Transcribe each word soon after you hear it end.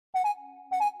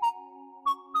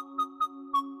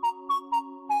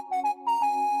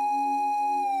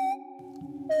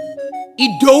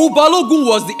Idowu Balogun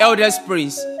was the eldest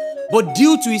prince, but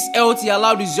due to his health, he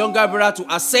allowed his younger brother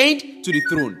to ascend to the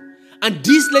throne. And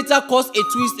this later caused a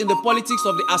twist in the politics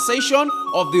of the ascension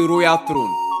of the royal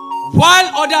throne.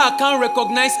 While other accounts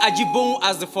recognized Idowu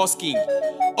as the first king,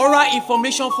 oral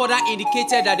information further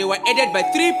indicated that they were headed by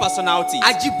three personalities: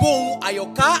 Idowu,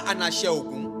 Ayoka, and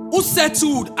Asheogun, who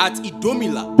settled at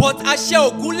Idomila. But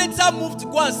Asheogun later moved to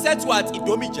go and settle at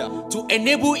Idomija to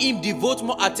enable him devote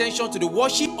more attention to the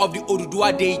worship of the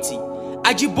Oduduwa deity.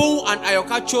 Idowu and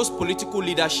Ayoka chose political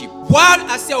leadership, while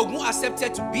Asheogun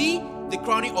accepted to be the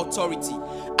crowning authority.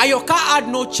 Ayoka had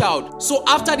no child, so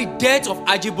after the death of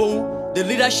Idowu, the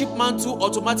leadership mantle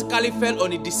automatically fell on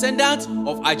the descendants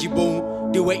of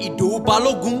Idowu. They were Idowu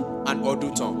Balogun and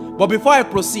Oduton. But before I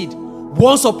proceed,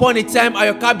 once upon a time,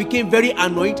 Ayoka became very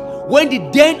annoyed when the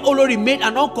then Olori made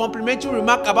an uncomplimentary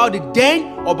remark about the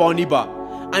then of oniba,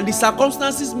 and the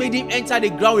circumstances made him enter the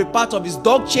ground with part of his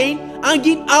dog chain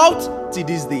hanging out to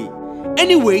this day.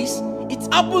 Anyways, it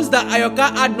happens that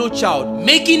Ayoka had no child,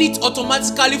 making it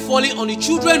automatically falling on the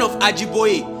children of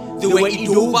Ajiboye. They were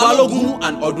Idowu Balogun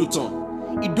and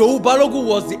Oduton. Idowu Balogun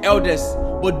was the eldest,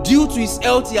 but due to his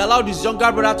health, he allowed his younger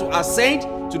brother to ascend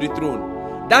to the throne.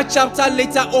 That chapter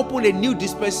later opened a new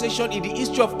dispensation in the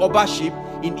history of Obaship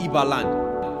in Iba land,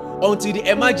 until the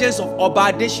emergence of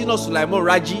Oba Adesina Sulaiman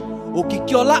Raji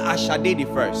Okikiola Ashade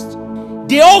I.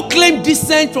 They all claim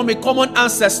descent from a common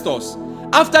ancestors.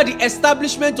 After the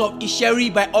establishment of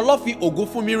Isheri by Olofi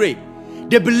Ogufumire,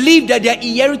 they believe that their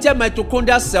inherited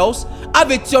mitochondrial cells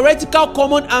have a theoretical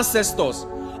common ancestors.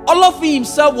 Olofi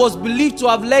himself was believed to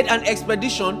have led an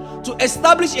expedition to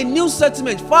establish a new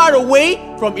settlement far away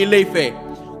from Ile-Ife,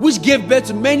 which gave birth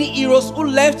to many heroes who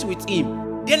left with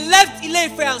him. They left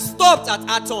Ile-Ife and stopped at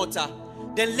Atonta,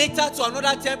 then later to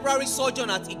another temporary sojourn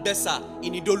at Igbesa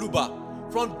in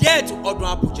Idoluba, from there to Odun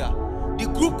Abuja. The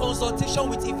group consultation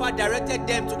with Ifa directed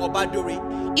them to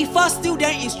Obadore. Ifa still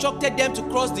then instructed them to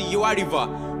cross the Yewa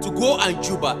River to go and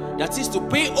Juba, that is to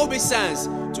pay obeisance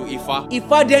to Ifa.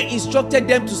 Ifa then instructed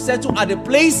them to settle at the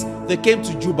place they came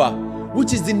to Juba,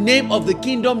 which is the name of the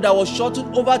kingdom that was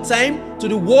shortened over time to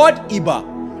the word Iba.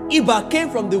 Iba came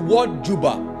from the word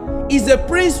Juba. He's a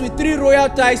prince with three royal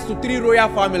ties to three royal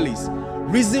families,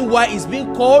 reason why he's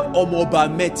being called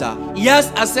Omoba Meta. He has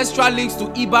ancestral links to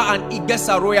Iba and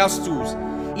Igbesa royal stools.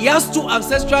 He has two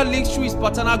ancestral links through his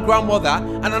paternal grandmother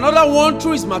and another one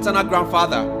through his maternal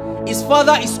grandfather. His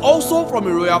father is also from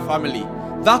a royal family,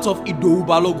 that of Idowu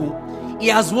Balogun. He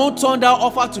has one turned down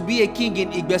offer to be a king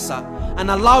in Igbesa and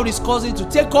allowed his cousin to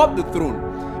take up the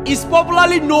throne. He is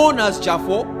popularly known as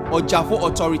Jafo or Jafo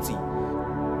authority.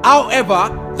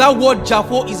 However, that word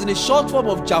Jafo is in a short form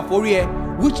of Jaforie,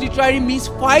 which literally means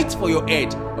fight for your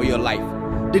head or your life.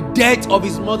 The death of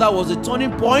his mother was a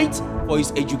turning point for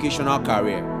his educational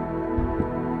career.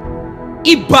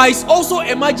 Iba is also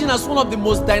emerging as one of the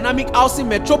most dynamic housing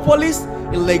metropolis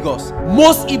in Lagos.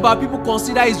 Most Iba people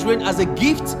consider his reign as a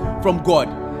gift from God.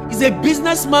 He's a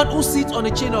businessman who sits on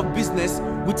a chain of business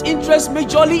with interest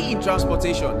majorly in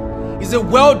transportation. He's a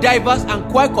well-diverse and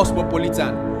quite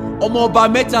cosmopolitan.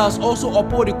 Omoba Meta has also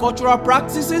upheld the cultural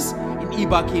practices in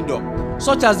Iba Kingdom,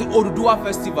 such as the Oduduwa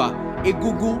Festival,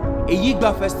 Egungun,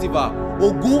 Eyigba Festival,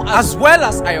 Ogun, as well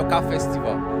as Ayoka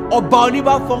Festival. Oba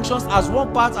Oniba functions as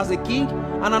one part as a king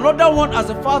and another one as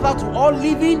a father to all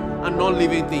living and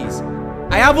non-living things.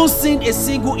 I haven't seen a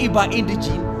single Iba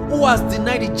indigene who has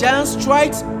denied the giant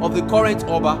strides of the current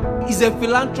Oba. He's a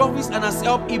philanthropist and has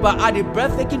helped Iba add a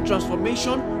breathtaking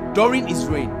transformation during his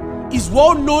reign. He's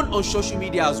well known on social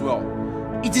media as well.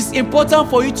 It is important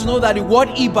for you to know that the word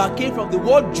Iba came from the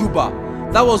word Juba.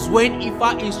 That was when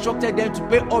Ifa instructed them to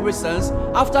pay obeisance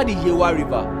after the Yewa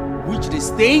River, which they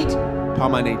stayed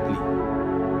permanently.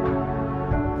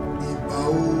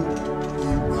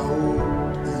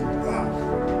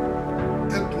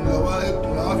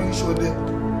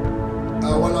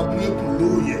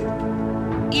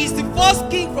 He is the first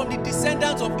king from the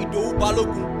descendants of Idowu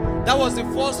Balogun. That was the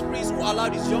first prince who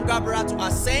allowed his younger brother to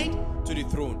ascend to the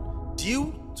throne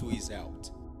due to his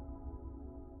health.